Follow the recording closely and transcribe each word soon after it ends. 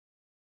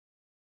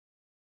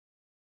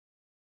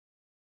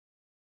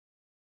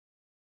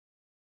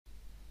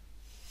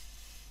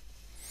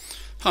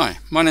Hi,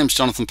 my name's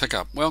Jonathan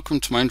Pickup. Welcome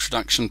to my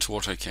introduction to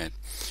AutoCAD.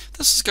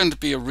 This is going to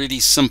be a really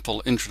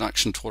simple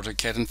introduction to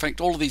AutoCAD. In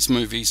fact, all of these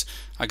movies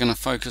are going to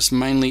focus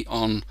mainly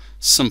on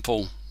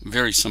simple,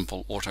 very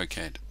simple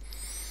AutoCAD.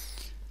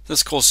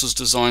 This course is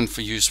designed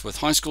for use with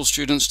high school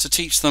students to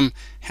teach them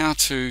how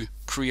to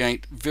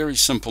create very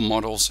simple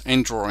models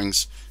and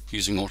drawings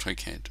using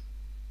AutoCAD.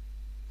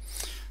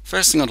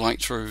 First thing I'd like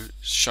to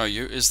show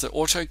you is that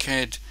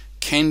AutoCAD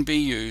can be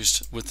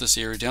used with this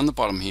area down the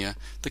bottom here,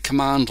 the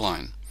command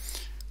line.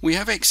 We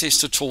have access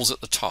to tools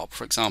at the top,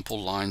 for example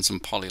lines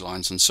and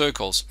polylines and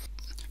circles,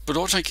 but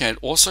AutoCAD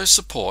also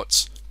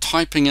supports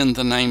typing in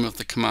the name of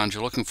the command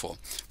you're looking for.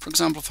 For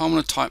example, if I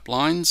want to type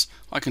lines,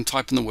 I can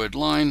type in the word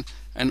line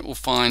and it will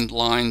find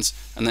lines,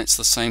 and that's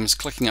the same as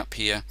clicking up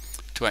here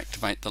to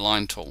activate the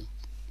line tool.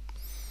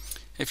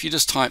 If you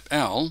just type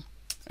L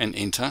and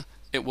enter,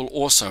 it will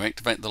also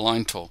activate the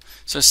line tool.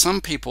 So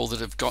some people that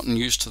have gotten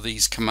used to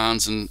these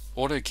commands in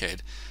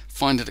AutoCAD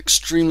find it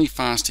extremely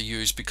fast to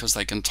use because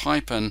they can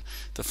type in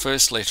the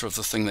first letter of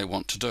the thing they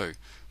want to do.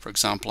 For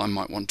example, I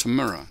might want to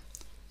mirror,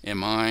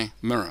 M-I,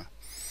 mirror.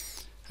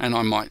 And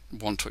I might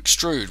want to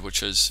extrude,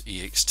 which is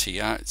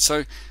E-X-T-R.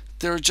 So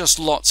there are just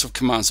lots of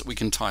commands that we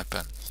can type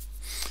in.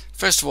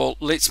 First of all,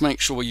 let's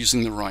make sure we're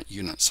using the right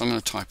units. So I'm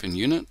going to type in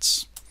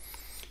units,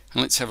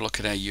 and let's have a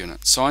look at our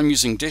units. So I'm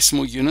using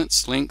decimal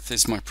units. Length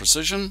is my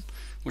precision,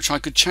 which I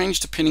could change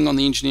depending on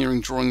the engineering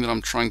drawing that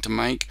I'm trying to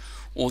make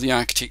or the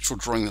architectural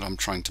drawing that I'm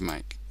trying to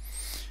make.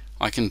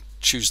 I can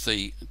choose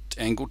the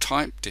angle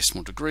type,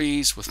 decimal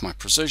degrees, with my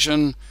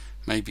precision,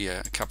 maybe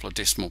a couple of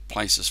decimal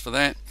places for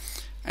that,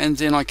 and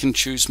then I can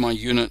choose my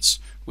units,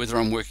 whether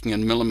I'm working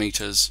in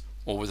millimeters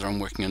or whether I'm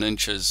working in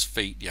inches,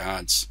 feet,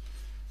 yards,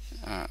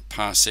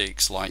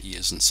 parsecs, light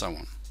years, and so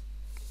on.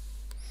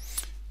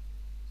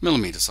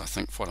 Millimeters, I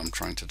think, for what I'm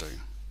trying to do.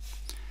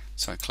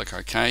 So click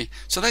OK.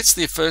 So that's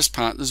the first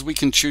part, is we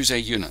can choose our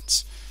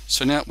units.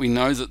 So now we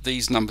know that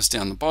these numbers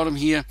down the bottom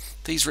here,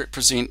 these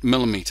represent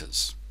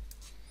millimeters.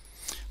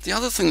 The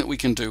other thing that we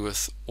can do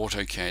with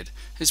AutoCAD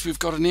is we've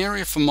got an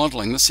area for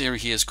modeling. This area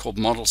here is called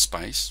model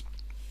space.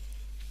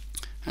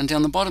 And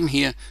down the bottom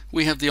here,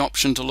 we have the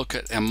option to look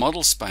at our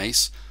model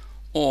space,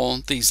 or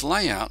these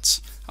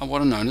layouts are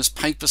what are known as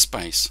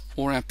paperspace,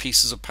 or our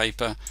pieces of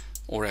paper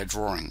or our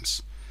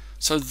drawings.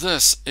 So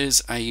this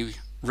is a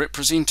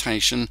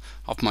representation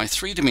of my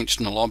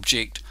three-dimensional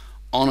object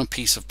on a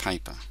piece of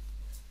paper.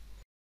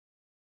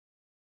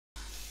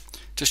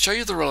 To show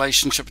you the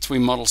relationship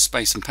between model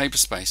space and paper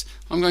space,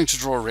 I'm going to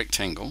draw a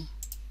rectangle.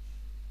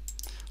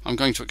 I'm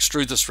going to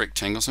extrude this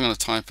rectangle, so I'm going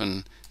to type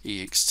in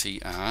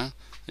EXTR,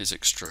 is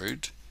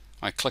extrude.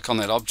 I click on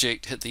that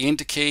object, hit the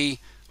enter key,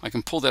 I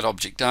can pull that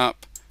object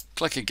up,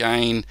 click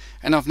again,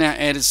 and I've now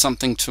added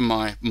something to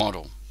my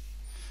model.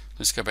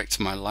 Let's go back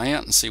to my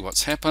layout and see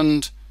what's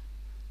happened.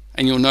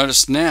 And you'll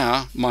notice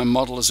now my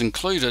model has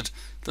included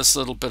this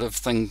little bit of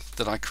thing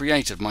that I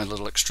created, my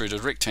little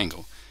extruded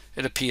rectangle.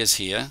 It appears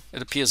here,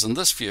 it appears in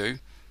this view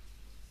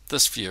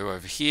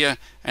over here,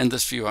 and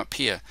this view up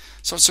here.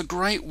 So it's a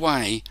great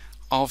way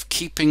of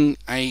keeping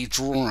a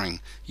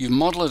drawing. You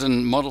model it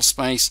in model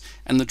space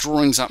and the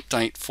drawings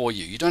update for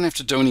you. You don't have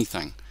to do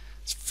anything.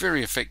 It's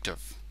very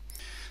effective.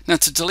 Now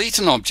to delete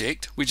an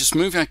object, we just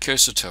move our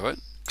cursor to it,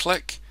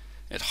 click,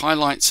 it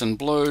highlights in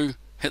blue,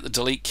 hit the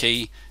delete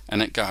key,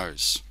 and it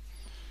goes.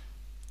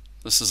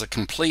 This is a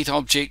complete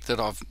object that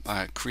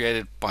I've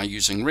created by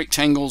using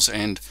rectangles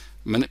and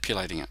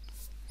manipulating it.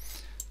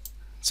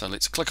 So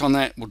let's click on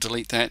that, we'll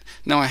delete that.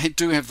 Now I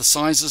do have the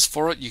sizes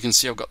for it. You can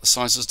see I've got the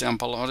sizes down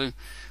below.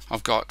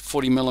 I've got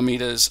 40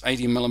 millimeters,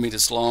 80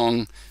 millimeters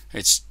long,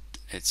 it's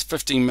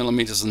 15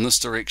 millimeters in this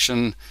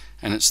direction,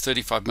 and it's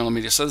 35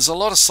 millimeters. So there's a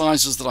lot of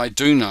sizes that I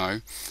do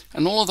know,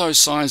 and all of those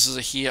sizes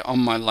are here on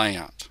my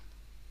layout.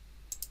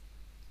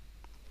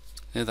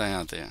 There they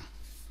are there.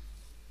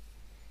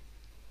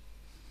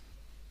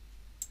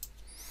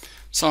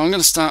 So I'm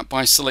going to start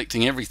by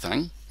selecting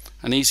everything.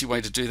 An easy way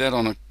to do that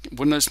on a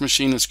Windows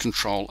machine is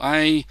Control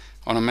A,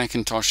 on a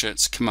Macintosh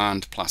it's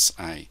Command plus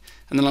A,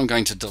 and then I'm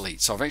going to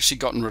delete. So I've actually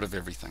gotten rid of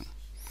everything.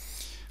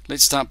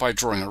 Let's start by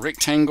drawing a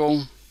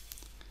rectangle,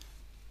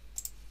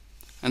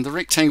 and the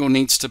rectangle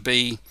needs to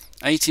be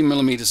 80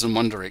 millimeters in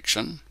one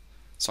direction,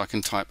 so I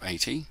can type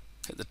 80,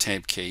 hit the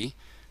tab key,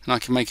 and I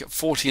can make it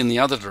 40 in the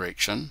other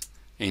direction,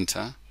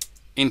 enter,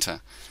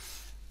 enter,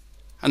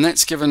 and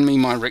that's given me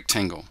my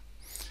rectangle.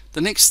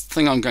 The next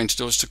thing I'm going to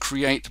do is to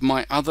create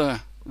my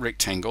other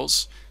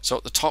rectangles. So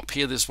at the top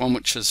here there's one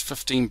which is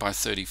 15 by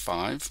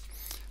 35,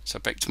 so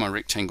back to my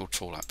rectangle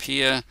tool up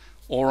here,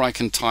 or I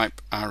can type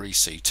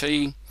RECT,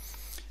 and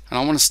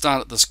I want to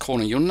start at this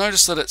corner. You'll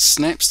notice that it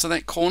snaps to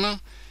that corner,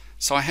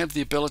 so I have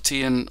the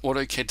ability in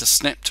AutoCAD to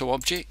snap to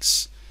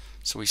objects.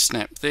 So we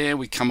snap there,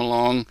 we come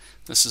along,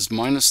 this is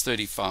minus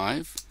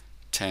 35,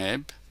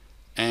 tab,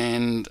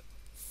 and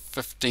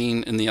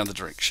 15 in the other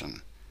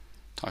direction.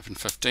 Type in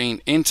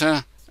 15,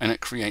 enter, and it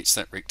creates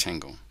that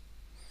rectangle.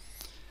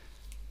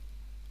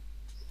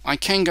 I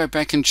can go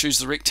back and choose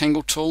the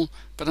rectangle tool,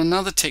 but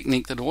another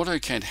technique that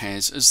AutoCAD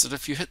has is that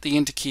if you hit the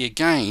enter key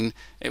again,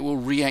 it will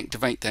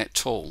reactivate that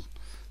tool.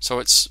 So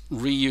it's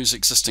reuse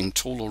existing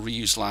tool or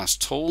reuse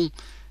last tool,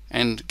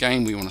 and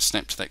again we want to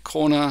snap to that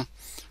corner.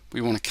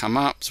 We want to come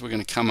up, so we're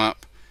going to come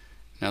up.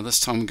 Now this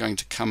time we're going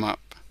to come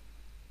up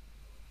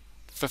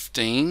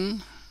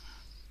 15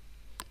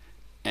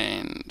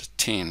 and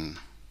 10.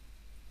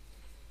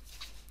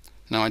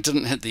 Now I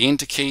didn't hit the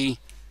enter key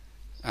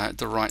at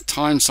the right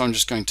time, so I'm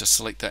just going to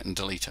select that and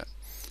delete it.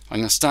 I'm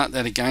going to start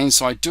that again,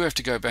 so I do have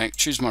to go back,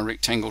 choose my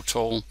rectangle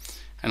tool,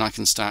 and I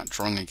can start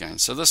drawing again.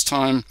 So this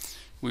time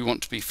we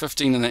want to be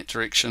 15 in that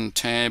direction,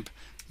 tab,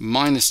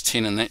 minus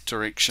 10 in that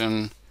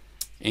direction,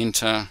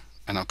 enter,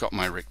 and I've got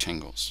my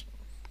rectangles.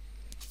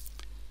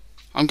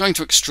 I'm going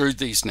to extrude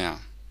these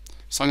now.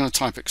 So I'm going to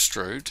type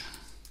extrude.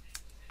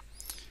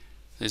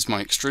 There's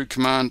my extrude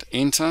command,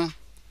 enter,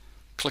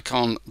 click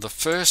on the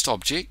first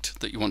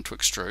object that you want to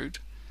extrude,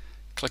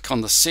 click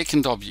on the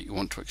second object you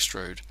want to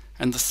extrude,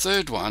 and the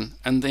third one,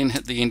 and then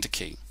hit the enter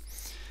key.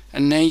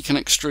 And now you can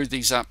extrude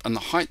these up, and the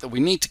height that we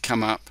need to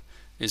come up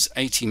is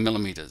 80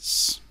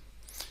 millimeters.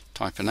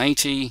 Type in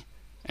 80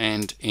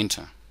 and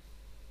enter.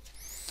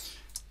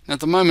 Now at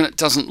the moment it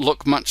doesn't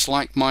look much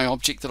like my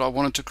object that I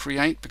wanted to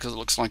create because it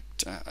looks like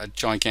a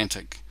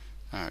gigantic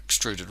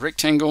extruded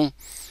rectangle.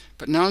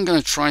 But now I'm going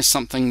to try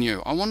something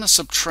new. I want to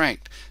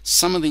subtract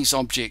some of these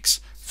objects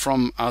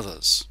from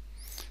others.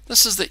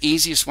 This is the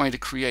easiest way to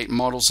create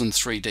models in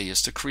 3D,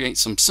 is to create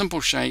some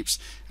simple shapes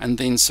and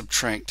then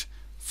subtract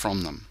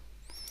from them.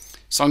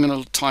 So I'm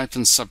going to type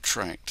in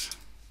subtract.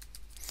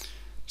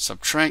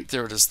 Subtract,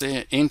 there it is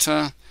there,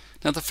 enter.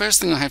 Now the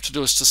first thing I have to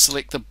do is to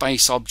select the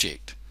base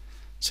object.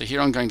 So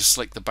here I'm going to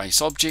select the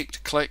base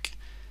object, click,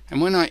 and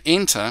when I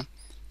enter,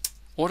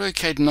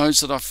 AutoCAD knows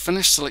that I've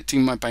finished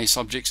selecting my base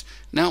objects.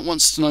 Now it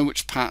wants to know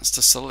which parts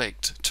to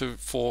select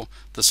for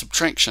the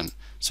subtraction.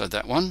 So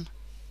that one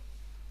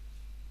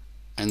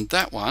and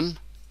that one,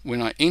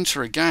 when I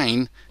enter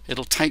again,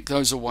 it'll take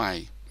those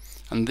away.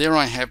 And there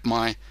I have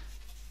my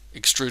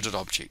extruded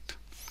object.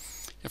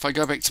 If I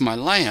go back to my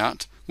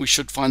layout, we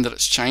should find that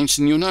it's changed,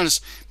 and you'll notice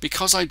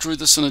because I drew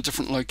this in a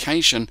different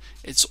location,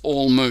 it's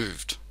all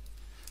moved.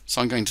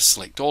 So I'm going to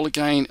select all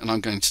again, and I'm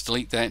going to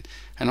delete that,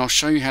 and I'll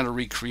show you how to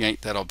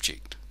recreate that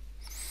object.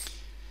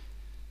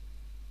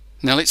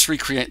 Now let's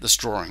recreate this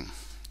drawing.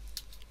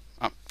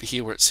 Up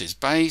here where it says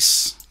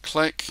base,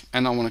 click,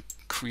 and I want to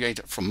create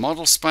it from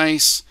model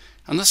space,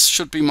 and this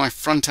should be my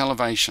front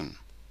elevation.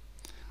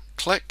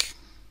 Click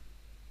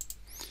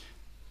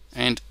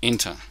and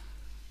enter.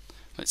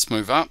 Let's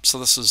move up. So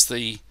this is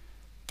the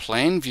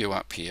plan view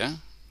up here.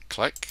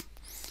 Click,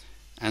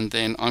 and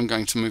then I'm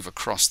going to move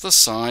across this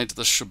side.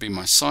 This should be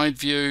my side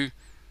view.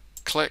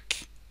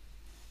 Click,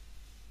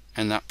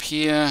 and up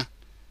here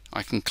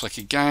I can click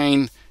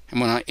again, and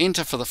when I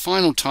enter for the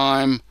final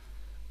time,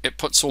 it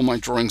puts all my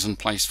drawings in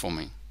place for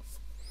me.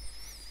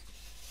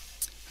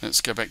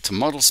 Let's go back to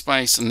model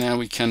space, and now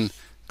we can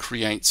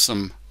create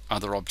some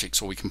other objects,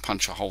 or we can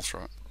punch a hole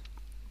through it.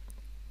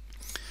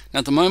 Now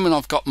at the moment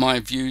I've got my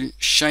view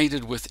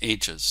shaded with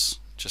edges,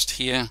 just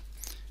here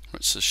where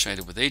it says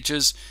shaded with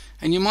edges,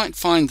 and you might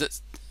find that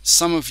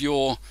some of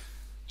your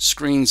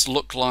screens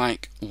look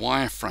like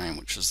wireframe,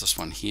 which is this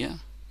one here,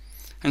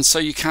 and so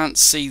you can't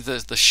see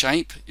the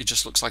shape, it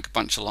just looks like a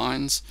bunch of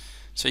lines.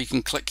 So you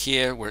can click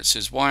here where it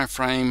says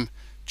wireframe,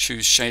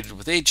 choose shaded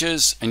with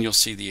edges, and you'll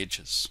see the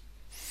edges.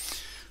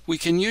 We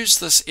can use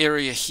this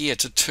area here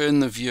to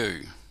turn the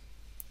view.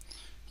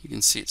 You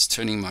can see it's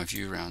turning my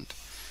view around.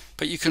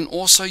 But you can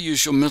also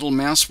use your middle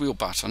mouse wheel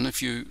button.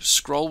 If you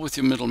scroll with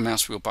your middle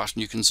mouse wheel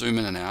button, you can zoom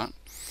in and out.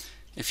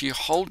 If you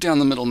hold down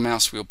the middle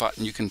mouse wheel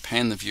button, you can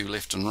pan the view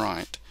left and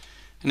right.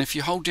 And if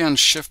you hold down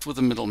shift with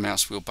the middle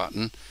mouse wheel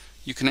button,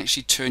 you can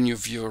actually turn your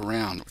view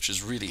around, which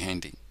is really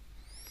handy.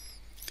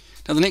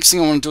 Now the next thing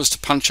I want to do is to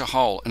punch a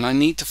hole, and I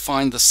need to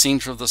find the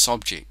center of this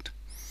object.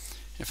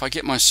 If I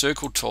get my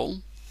circle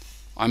tool,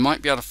 I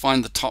might be able to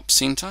find the top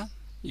center.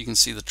 You can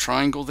see the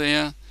triangle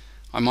there.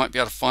 I might be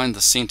able to find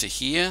the center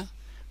here,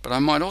 but I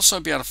might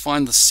also be able to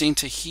find the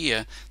center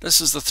here.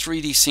 This is the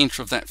 3D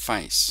center of that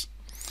face.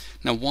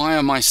 Now why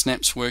are my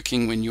snaps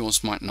working when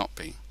yours might not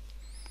be?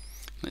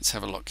 Let's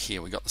have a look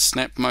here. We've got the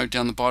snap mode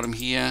down the bottom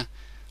here.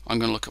 I'm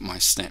going to look at my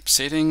snap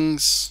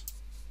settings.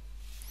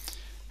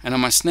 And on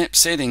my snap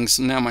settings,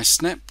 now my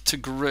snap to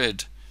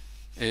grid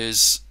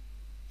is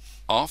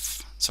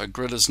off. So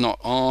grid is not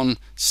on.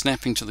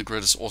 Snapping to the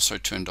grid is also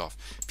turned off.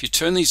 If you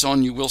turn these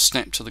on, you will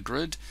snap to the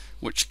grid,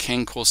 which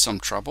can cause some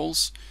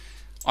troubles.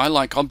 I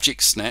like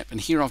object snap, and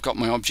here I've got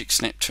my object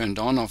snap turned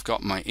on. I've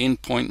got my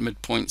endpoint,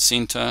 midpoint,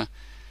 center,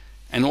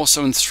 and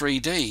also in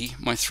 3D,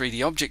 my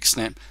 3D object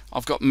snap,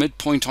 I've got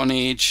midpoint on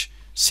edge,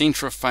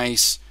 center of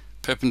face,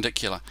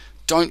 perpendicular.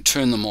 Don't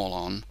turn them all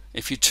on.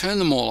 If you turn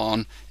them all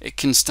on, it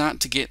can start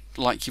to get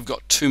like you've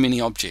got too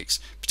many objects,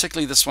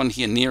 particularly this one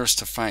here nearest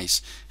to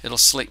face. It'll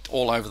select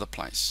all over the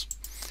place.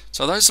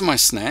 So those are my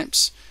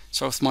snaps.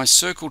 So with my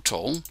circle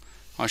tool,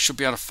 I should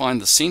be able to find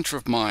the center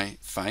of my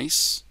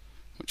face,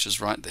 which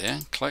is right there.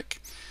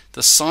 Click.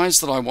 The size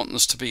that I want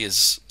this to be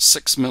is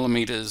 6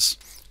 millimeters,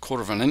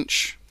 1/4 of an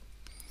inch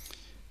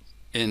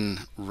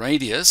in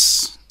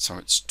radius, so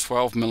it's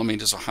 12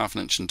 millimeters or 1/2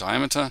 an inch in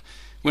diameter.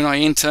 When I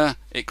enter,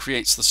 it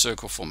creates the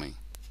circle for me.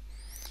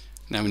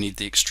 Now we need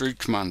the extrude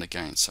command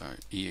again, so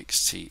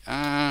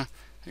EXTR,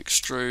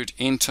 extrude,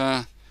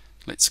 enter.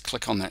 Let's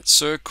click on that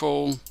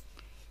circle,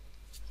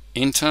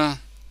 enter,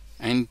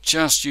 and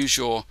just use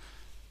your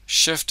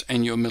shift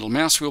and your middle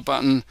mouse wheel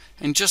button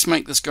and just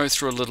make this go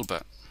through a little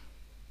bit.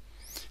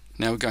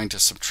 Now we're going to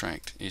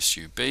subtract,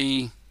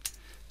 SUB,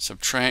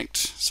 subtract,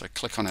 so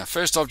click on our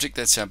first object,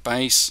 that's our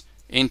base,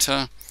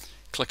 enter,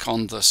 click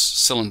on this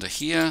cylinder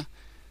here,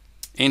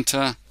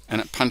 enter, and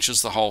it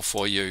punches the hole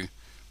for you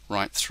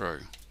right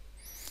through.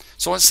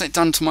 So what's that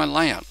done to my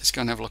layout? Let's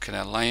go and have a look at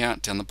our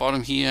layout down the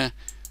bottom here.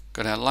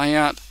 Got our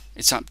layout,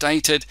 it's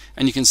updated,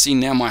 and you can see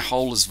now my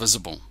hole is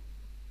visible.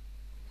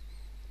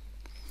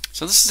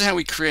 So this is how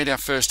we create our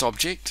first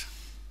object.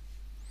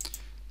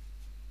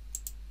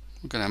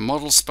 We've got our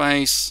model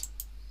space,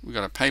 we've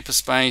got a paper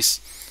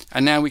space,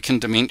 and now we can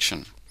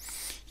dimension.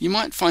 You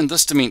might find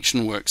this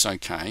dimension works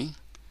okay.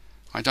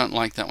 I don't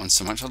like that one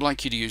so much. I'd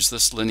like you to use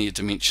this linear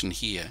dimension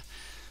here.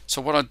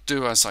 So what I'd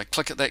do is I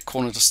click at that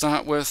corner to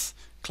start with,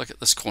 click at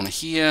this corner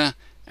here,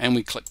 and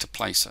we click to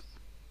place it.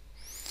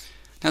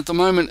 Now at the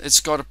moment it's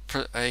got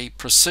a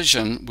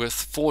precision with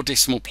 4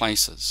 decimal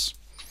places.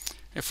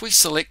 If we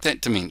select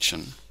that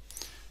dimension,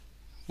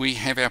 we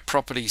have our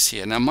properties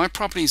here. Now my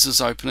properties is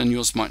open and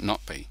yours might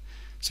not be.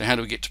 So how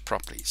do we get to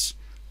properties?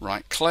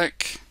 Right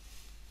click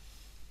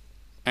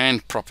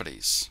and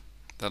properties.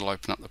 That'll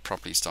open up the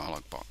properties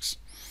dialog box.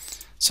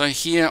 So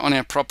here on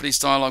our properties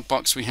dialog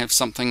box we have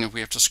something, if we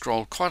have to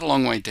scroll quite a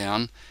long way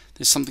down,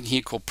 there's something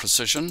here called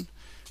precision,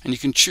 and you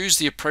can choose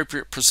the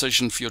appropriate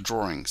precision for your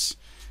drawings.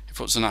 If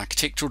it was an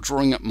architectural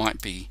drawing it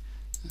might be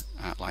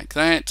like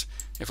that.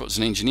 If it was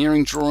an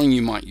engineering drawing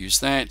you might use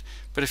that,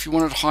 but if you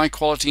wanted high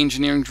quality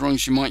engineering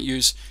drawings you might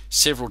use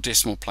several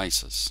decimal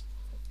places.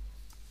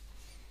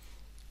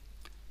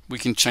 We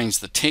can change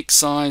the text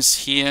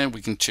size here,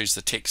 we can choose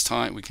the text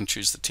height, we can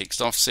choose the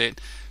text offset,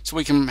 so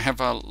we can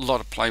have a lot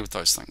of play with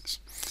those things.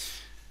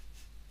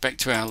 Back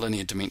to our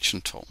linear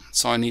dimension tool.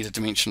 So I need a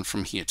dimension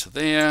from here to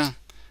there.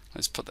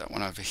 Let's put that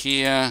one over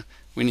here.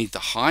 We need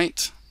the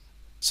height.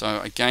 So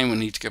again we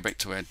need to go back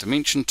to our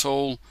dimension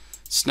tool,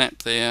 snap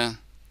there,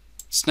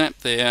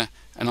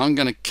 and I'm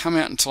going to come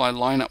out until I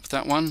line up with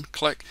that one,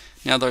 click.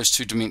 Now those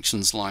two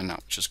dimensions line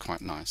up, which is quite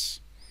nice.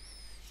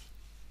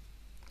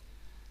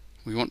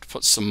 We want to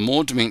put some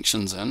more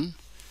dimensions in,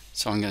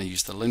 so I'm going to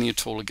use the linear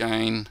tool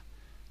again,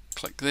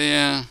 click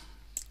there,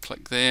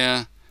 click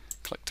there,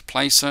 click to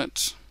place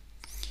it,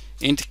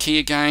 enter key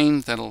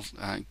again, that'll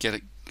get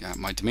it,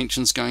 my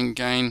dimensions going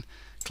again,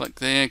 click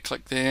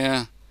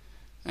there,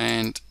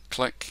 and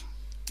click,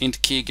 enter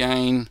key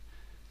again,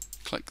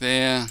 click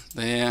there,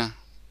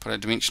 put our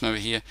dimension over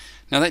here.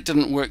 Now that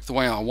didn't work the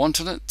way I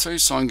wanted it to,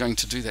 so I'm going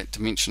to do that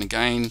dimension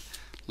again,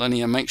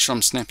 linear, make sure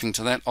I'm snapping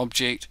to that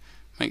object,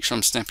 make sure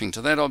I'm snapping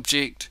to that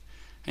object,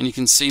 and you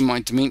can see my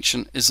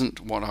dimension isn't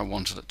what I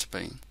wanted it to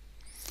be.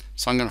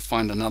 So I'm going to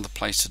find another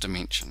place to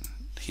dimension.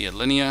 Here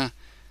linear,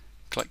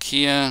 click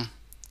here,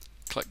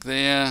 click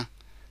there,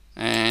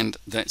 and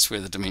that's where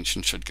the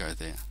dimension should go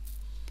there.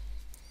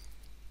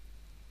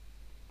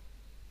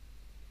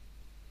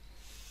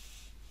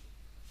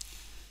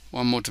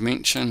 One more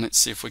dimension, let's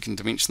see if we can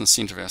dimension the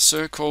center of our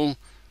circle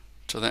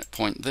to that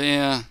point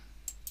there,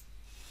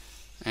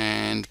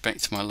 and back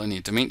to my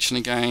linear dimension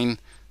again.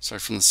 So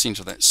from the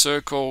center of that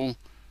circle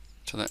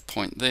to that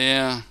point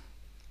there,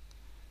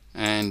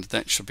 and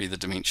that should be the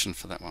dimension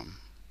for that one.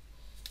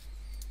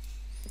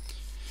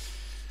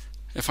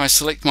 If I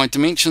select my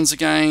dimensions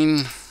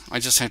again, I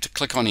just have to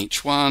click on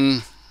each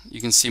one.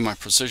 You can see my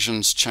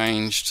precision's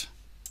changed,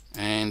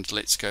 and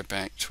let's go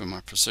back to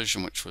my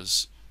precision, which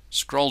was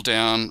scroll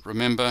down.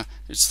 Remember,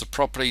 it's the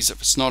properties.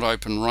 If it's not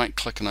open, right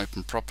click and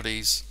open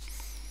properties.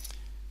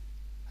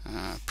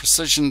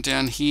 Precision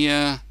down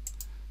here,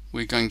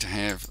 we're going to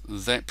have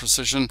that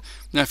precision.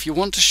 Now if you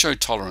want to show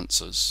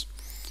tolerances,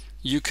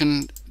 you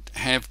can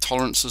have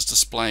tolerances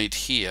displayed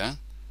here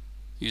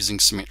using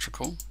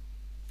symmetrical.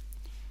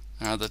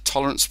 The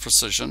tolerance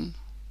precision,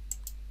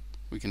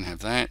 we can have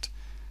that.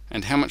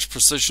 And how much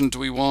precision do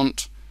we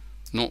want?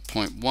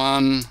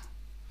 0.1.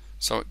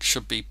 So it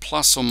should be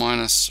plus or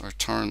minus, or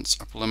tolerance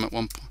upper limit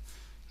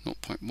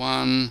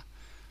 0.1,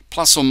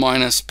 plus or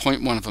minus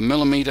 0.1 of a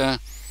millimeter.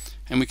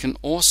 And we can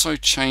also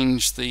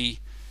change the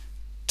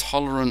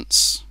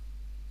tolerance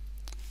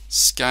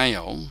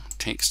scale,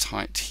 text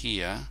height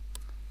here,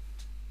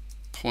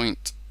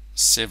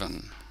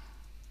 0.7.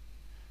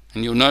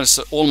 And you'll notice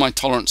that all my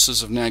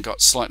tolerances have now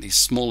got slightly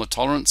smaller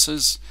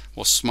tolerances,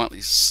 or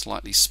slightly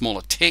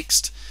smaller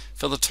text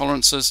for the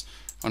tolerances.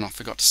 And I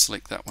forgot to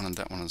select that one and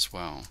that one as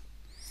well.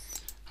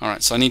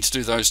 Alright, so I need to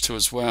do those two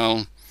as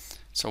well.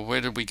 So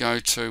where did we go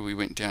to? We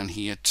went down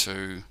here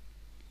to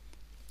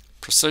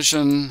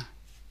precision.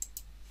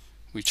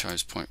 We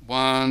chose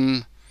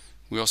 0.1.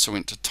 We also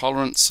went to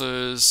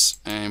tolerances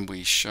and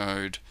we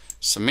showed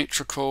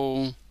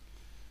symmetrical.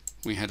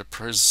 we had a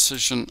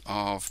precision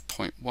of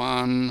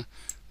 0.1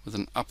 with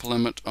an upper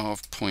limit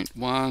of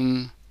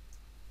 0.1,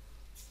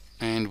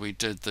 and we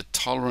did the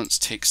tolerance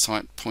text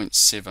height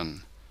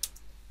 0.7.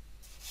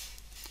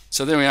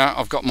 So there we are.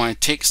 I've got my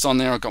text on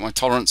there, I've got my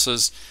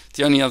tolerances.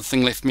 The only other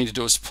thing left for me to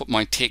do is put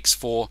my text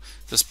for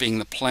this being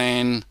the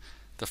plan,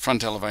 the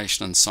front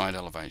elevation and side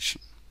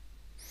elevation.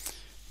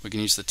 We can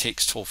use the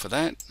text tool for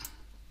that.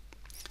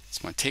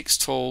 It's my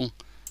text tool.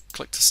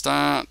 Click to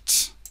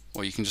start,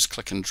 or you can just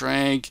click and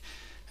drag,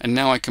 and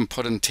now I can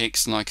put in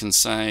text and I can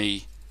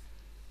say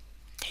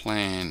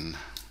plan.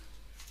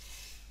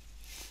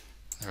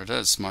 There it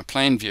is, my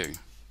plan view.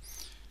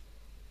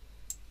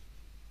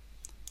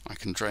 I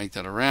can drag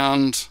that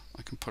around,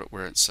 I can put it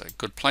where it's a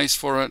good place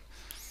for it,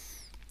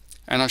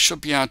 and I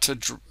should be able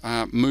to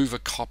move a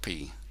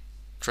copy,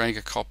 drag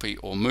a copy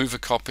or move a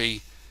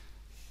copy.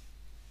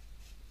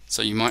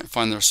 So you might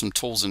find there are some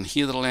tools in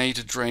here that allow you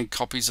to drag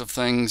copies of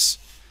things.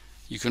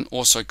 You can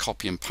also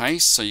copy and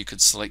paste, so you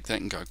could select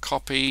that and go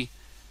copy,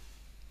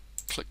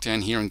 click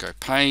down here and go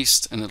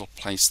paste, and it'll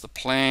place the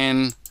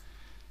plan.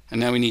 And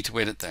now we need to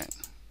edit that.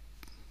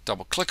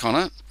 Double click on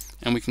it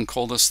and we can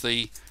call this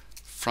the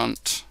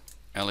front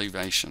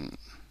elevation.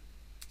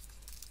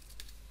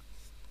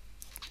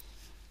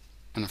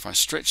 And if I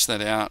stretch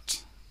that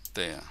out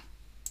there,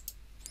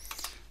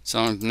 so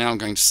I'm now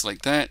going to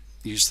select that,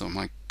 use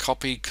my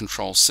copy,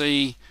 Control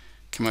C,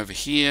 come over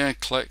here,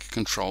 click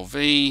Control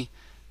V,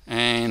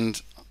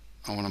 and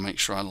I want to make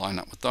sure I line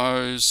up with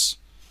those,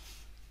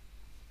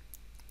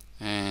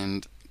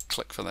 and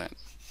click for that.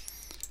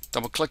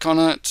 Double click on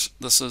it.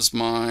 This is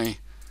my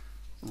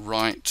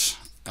right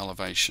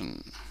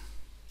elevation.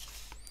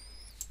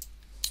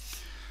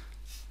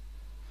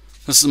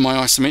 This is my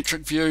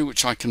isometric view,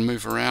 which I can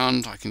move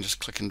around. I can just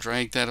click and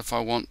drag that if I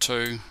want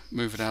to,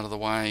 move it out of the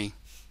way.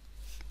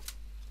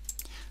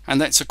 And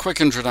that's a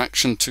quick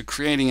introduction to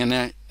creating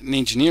an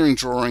engineering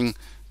drawing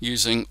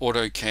using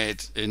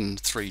AutoCAD in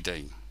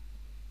 3D.